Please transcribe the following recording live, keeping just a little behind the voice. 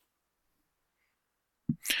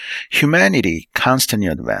Humanity constantly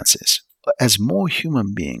advances. As more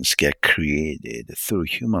human beings get created through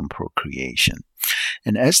human procreation,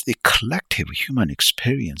 and as the collective human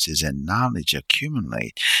experiences and knowledge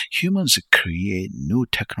accumulate, humans create new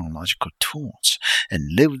technological tools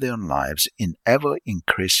and live their lives in ever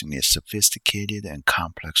increasingly sophisticated and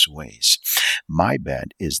complex ways. My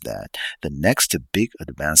bet is that the next big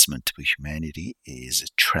advancement of humanity is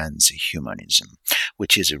transhumanism,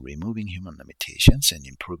 which is removing human limitations and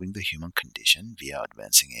improving the human condition via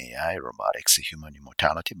advancing AI, robotics, human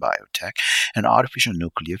immortality, biotech, and artificial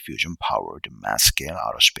nuclear fusion powered mass scale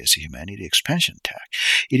outer space humanity expansion tech.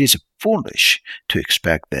 It is foolish to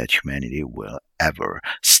expect that humanity will ever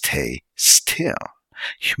stay still.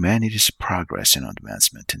 Humanity's progress and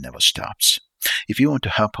advancement never stops. If you want to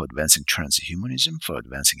help advancing transhumanism for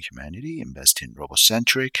advancing humanity, invest in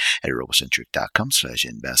Robocentric at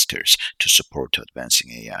robocentric.com/investors to support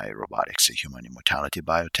advancing AI, robotics, human immortality,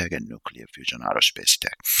 biotech, and nuclear fusion outer space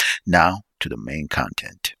tech. Now to the main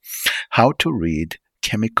content. How to read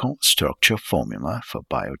chemical structure formula for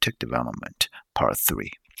biotech development, part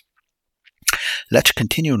 3. Let's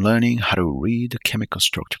continue learning how to read chemical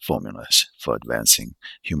structure formulas for advancing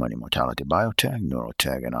human immortality, biotech,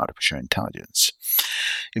 neurotech, and artificial intelligence.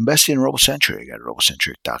 Invest in Robocentric at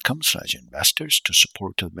robocentric.com/investors to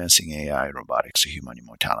support advancing AI, robotics, human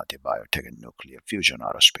immortality, biotech, and nuclear fusion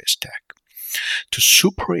outer space tech. To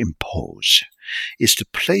superimpose is to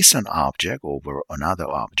place an object over another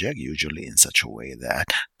object, usually in such a way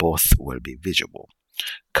that both will be visible.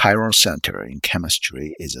 Chiral center in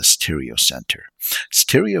chemistry is a stereocenter.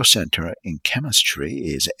 Stereocenter in chemistry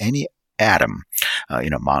is any atom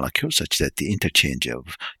in a molecule such that the interchange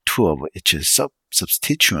of two of its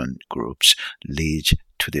substituent groups leads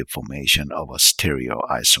to the formation of a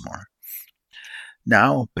stereoisomer.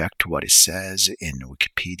 Now back to what it says in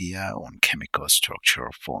Wikipedia on chemical structure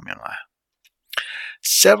formula.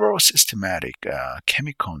 Several systematic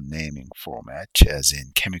chemical naming formats, as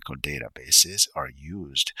in chemical databases, are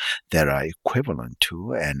used that are equivalent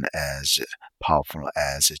to and as powerful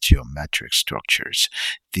as geometric structures.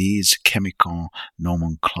 These chemical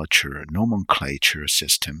nomenclature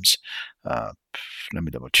systems, let me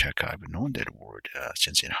double check, I've known that word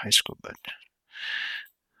since in high school, but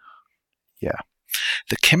yeah.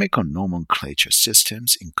 The chemical nomenclature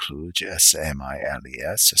systems include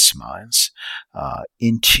SMILES, SMILES,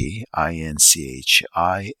 INCHI,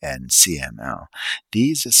 INCHI, and CML.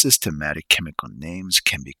 These systematic chemical names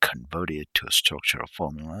can be converted to structural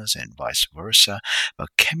formulas and vice versa,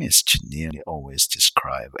 but chemists nearly always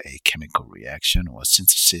describe a chemical reaction or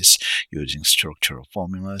synthesis using structural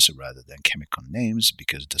formulas rather than chemical names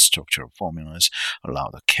because the structural formulas allow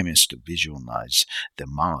the chemist to visualize the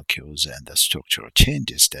molecules and the structural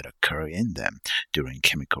changes that occur in them during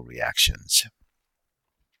chemical reactions.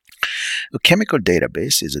 A chemical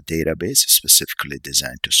database is a database specifically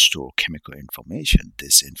designed to store chemical information.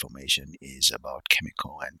 This information is about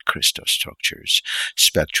chemical and crystal structures,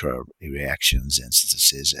 spectral reactions and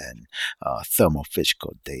synthesis, and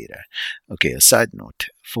thermophysical data. Okay, a side note,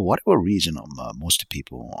 for whatever reason, most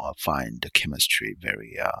people find the chemistry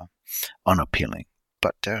very unappealing.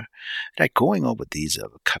 But like going over these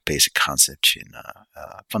basic concepts in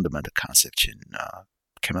fundamental concepts in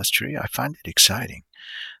chemistry, I find it exciting.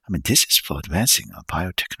 I mean, this is for advancing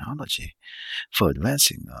biotechnology, for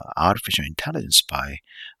advancing artificial intelligence by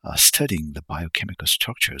studying the biochemical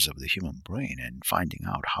structures of the human brain and finding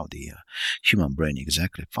out how the human brain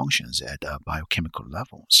exactly functions at biochemical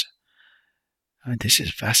levels. This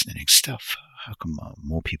is fascinating stuff. How come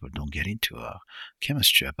more people don't get into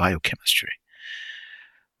chemistry, biochemistry?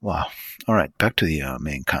 Wow. All right, back to the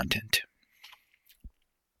main content.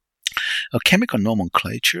 A chemical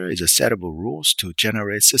nomenclature is a set of rules to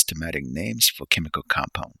generate systematic names for chemical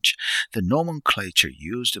compounds. The nomenclature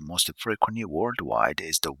used most frequently worldwide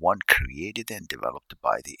is the one created and developed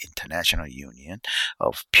by the International Union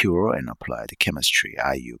of Pure and Applied Chemistry,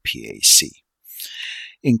 IUPAC.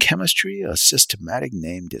 In chemistry, a systematic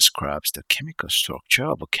name describes the chemical structure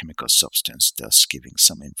of a chemical substance, thus giving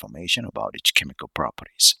some information about its chemical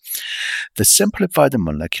properties. The simplified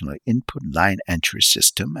molecular input line entry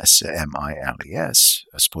system, SMILES,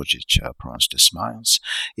 I suppose it's pronounced as SMILES,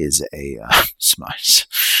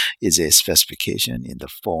 is a specification in the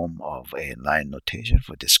form of a line notation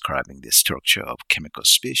for describing the structure of chemical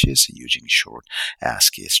species using short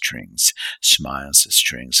ASCII strings. SMILES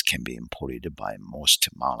strings can be imported by most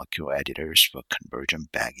molecule editors for conversion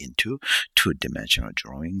back into two-dimensional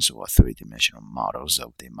drawings or three-dimensional models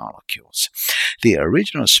of the molecules. The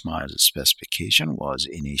original SMILES specification was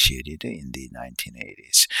initiated in the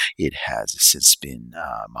 1980s. It has since been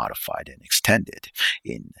modified and extended.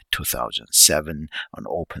 In 2007, an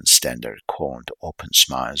open standard called Open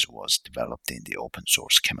SMILES was developed in the open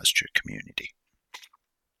source chemistry community.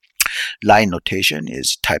 Line notation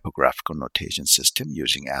is typographical notation system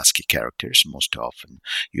using ASCII characters, most often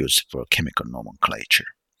used for chemical nomenclature.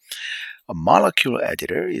 A molecule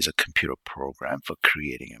editor is a computer program for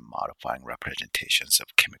creating and modifying representations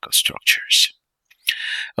of chemical structures.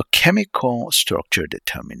 A chemical structure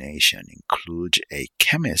determination includes a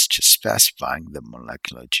chemist specifying the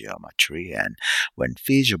molecular geometry and, when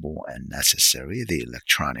feasible and necessary, the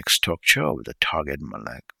electronic structure of the target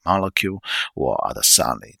molecule or other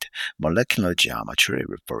solid. Molecular geometry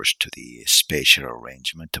refers to the spatial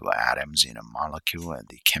arrangement of atoms in a molecule and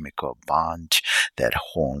the chemical bonds that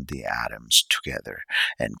hold the atoms together,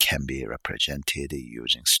 and can be represented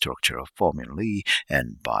using structural formulae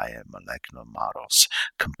and biomolecular models.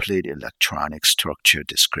 Complete electronic structure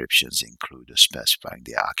descriptions include specifying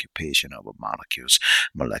the occupation of a molecule's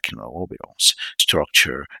molecular orbitals.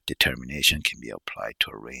 Structure determination can be applied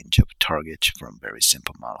to a range of targets from very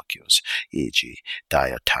simple molecules, e.g.,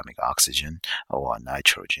 diatomic oxygen or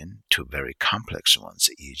nitrogen, to very complex ones,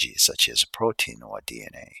 e.g., such as protein or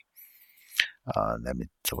DNA. Let me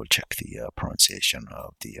double check the pronunciation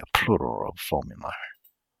of the plural of formula.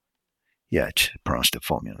 Yeah, it's pronounced the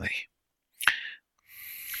formulae.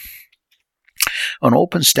 An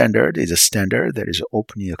open standard is a standard that is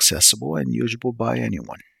openly accessible and usable by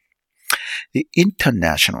anyone. The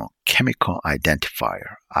International Chemical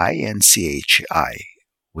Identifier, INCHI,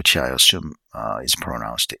 which I assume is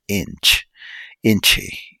pronounced inch,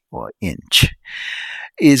 or inch,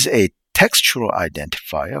 is a textual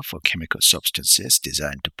identifier for chemical substances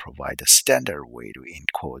designed to provide a standard way to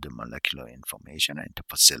encode molecular information and to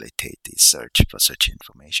facilitate the search for such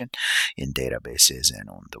information in databases and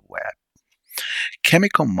on the web.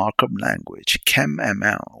 Chemical markup language,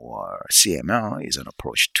 ChemML or CML, is an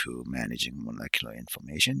approach to managing molecular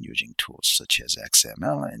information using tools such as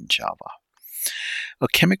XML and Java. A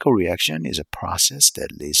chemical reaction is a process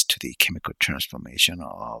that leads to the chemical transformation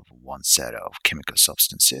of one set of chemical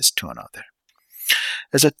substances to another.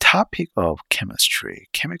 As a topic of chemistry,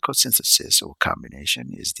 chemical synthesis or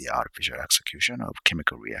combination is the artificial execution of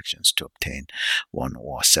chemical reactions to obtain one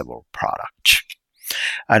or several products.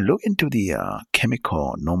 I look into the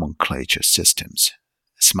chemical nomenclature systems,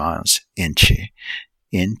 SMILES, inch,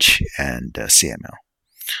 and CML.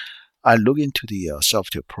 I look into the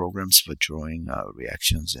software programs for drawing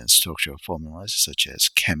reactions and structural formulas such as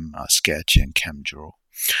ChemSketch and ChemDraw.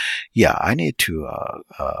 Yeah, I need to,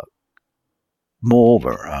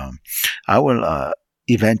 moreover, I will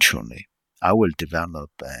eventually I will develop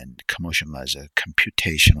and commercialize a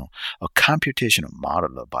computational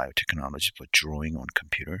model of biotechnology for drawing on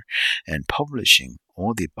computer and publishing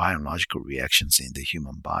all the biological reactions in the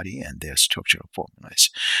human body and their structural formulas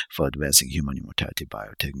for advancing human immortality,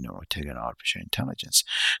 biotech, neurotech, and artificial intelligence.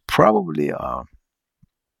 Probably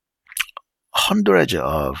hundreds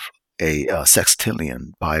of a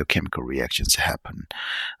sextillion biochemical reactions happen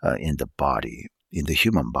in the body, in the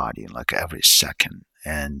human body, like every second.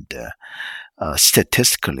 And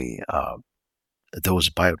statistically, those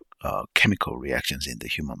biochemical reactions in the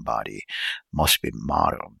human body must be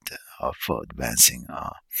modeled for advancing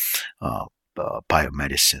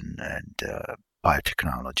biomedicine and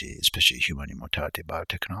biotechnology, especially human immortality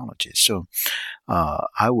biotechnology. So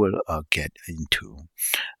I will get into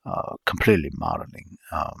completely modeling,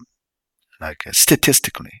 like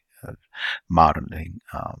statistically modeling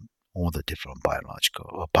all the different biological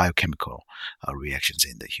or biochemical reactions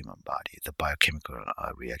in the human body, the biochemical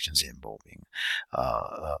reactions involving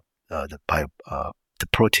the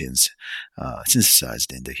proteins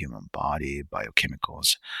synthesized in the human body, biochemical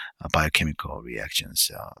reactions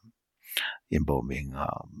involving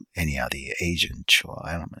any other agent or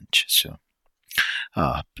element. So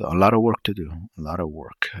a lot of work to do, a lot of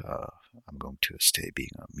work. I'm going to stay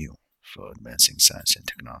being a mule for advancing science and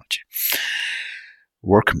technology.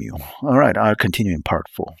 Work mule. All right, I'll continue in part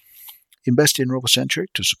 4. Invest in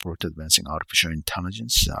RoboCentric to support advancing artificial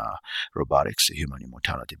intelligence, robotics, human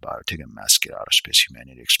immortality, biotech, and mass-scale aerospace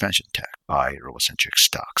humanity expansion tech. Buy RoboCentric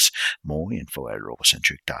stocks. More info at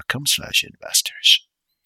robocentric.com/investors.